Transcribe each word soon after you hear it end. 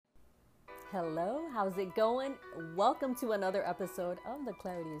Hello, how's it going? Welcome to another episode of the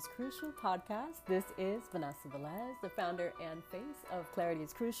Clarity is Crucial podcast. This is Vanessa Velez, the founder and face of Clarity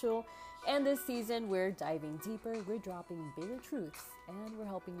is Crucial. And this season, we're diving deeper, we're dropping bigger truths, and we're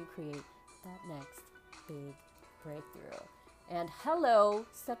helping you create that next big breakthrough. And hello,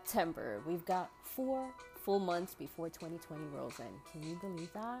 September. We've got 4 full months before 2020 rolls in. Can you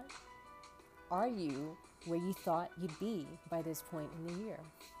believe that? Are you where you thought you'd be by this point in the year?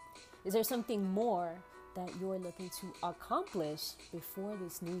 Is there something more that you're looking to accomplish before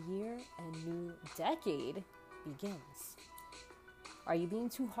this new year and new decade begins? Are you being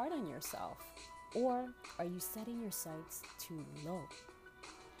too hard on yourself? Or are you setting your sights too low?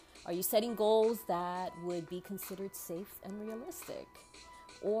 Are you setting goals that would be considered safe and realistic?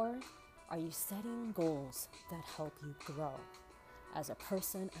 Or are you setting goals that help you grow as a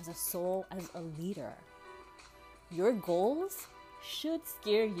person, as a soul, as a leader? Your goals should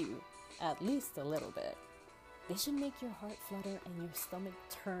scare you at least a little bit. They should make your heart flutter and your stomach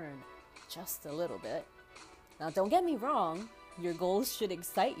turn just a little bit. Now, don't get me wrong, your goals should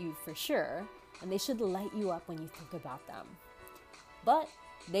excite you for sure, and they should light you up when you think about them. But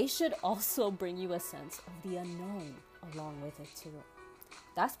they should also bring you a sense of the unknown along with it too.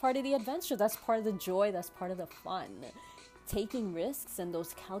 That's part of the adventure, that's part of the joy, that's part of the fun. Taking risks and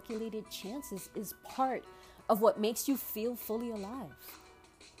those calculated chances is part of what makes you feel fully alive.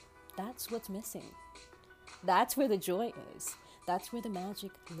 That's what's missing. That's where the joy is. That's where the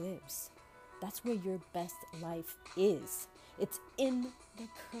magic lives. That's where your best life is. It's in the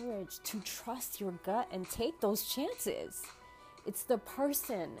courage to trust your gut and take those chances. It's the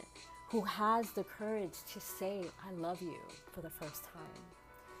person who has the courage to say, I love you for the first time.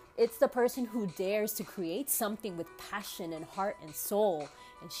 It's the person who dares to create something with passion and heart and soul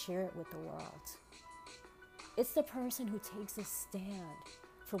and share it with the world. It's the person who takes a stand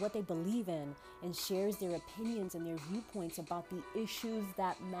for what they believe in and shares their opinions and their viewpoints about the issues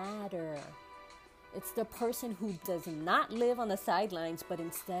that matter. It's the person who does not live on the sidelines, but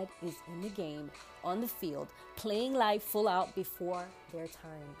instead is in the game, on the field, playing life full out before their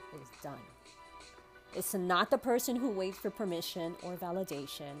time is done. It's not the person who waits for permission or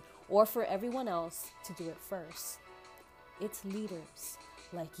validation or for everyone else to do it first. It's leaders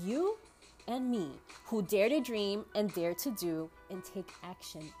like you and me who dare to dream and dare to do and take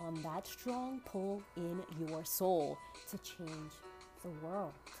action on that strong pull in your soul to change the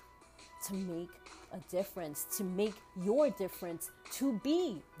world, to make a difference, to make your difference, to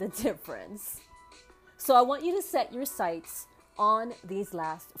be the difference. So I want you to set your sights on these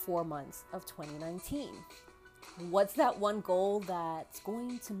last 4 months of 2019. What's that one goal that's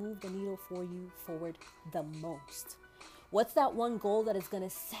going to move the needle for you forward the most? What's that one goal that is going to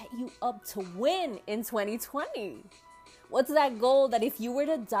set you up to win in 2020? What's that goal that if you were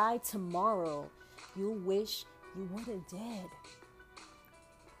to die tomorrow, you'll wish you would have did?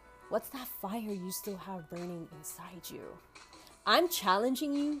 What's that fire you still have burning inside you? I'm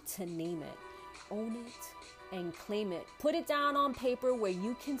challenging you to name it, own it, and claim it. Put it down on paper where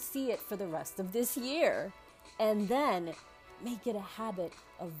you can see it for the rest of this year. And then make it a habit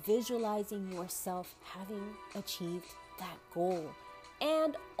of visualizing yourself having achieved that goal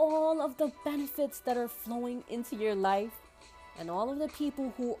and all of the benefits that are flowing into your life and all of the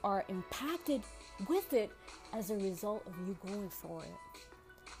people who are impacted with it as a result of you going for it.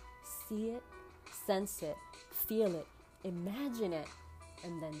 See it, sense it, feel it, imagine it,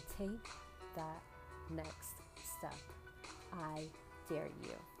 and then take that next step. I dare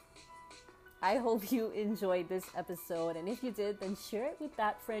you. I hope you enjoyed this episode, and if you did, then share it with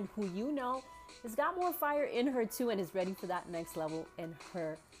that friend who you know has got more fire in her too and is ready for that next level in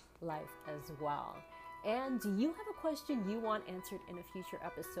her life as well. And do you have a question you want answered in a future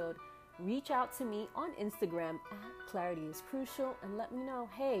episode? Reach out to me on Instagram at Clarity is Crucial and let me know,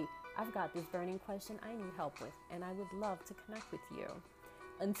 hey, I've got this burning question I need help with, and I would love to connect with you.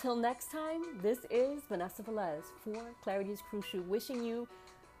 Until next time, this is Vanessa Velez for Clarity is Crucial, wishing you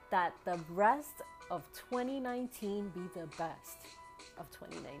that the rest of 2019 be the best of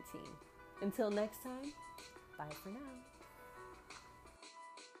 2019. Until next time, bye for now.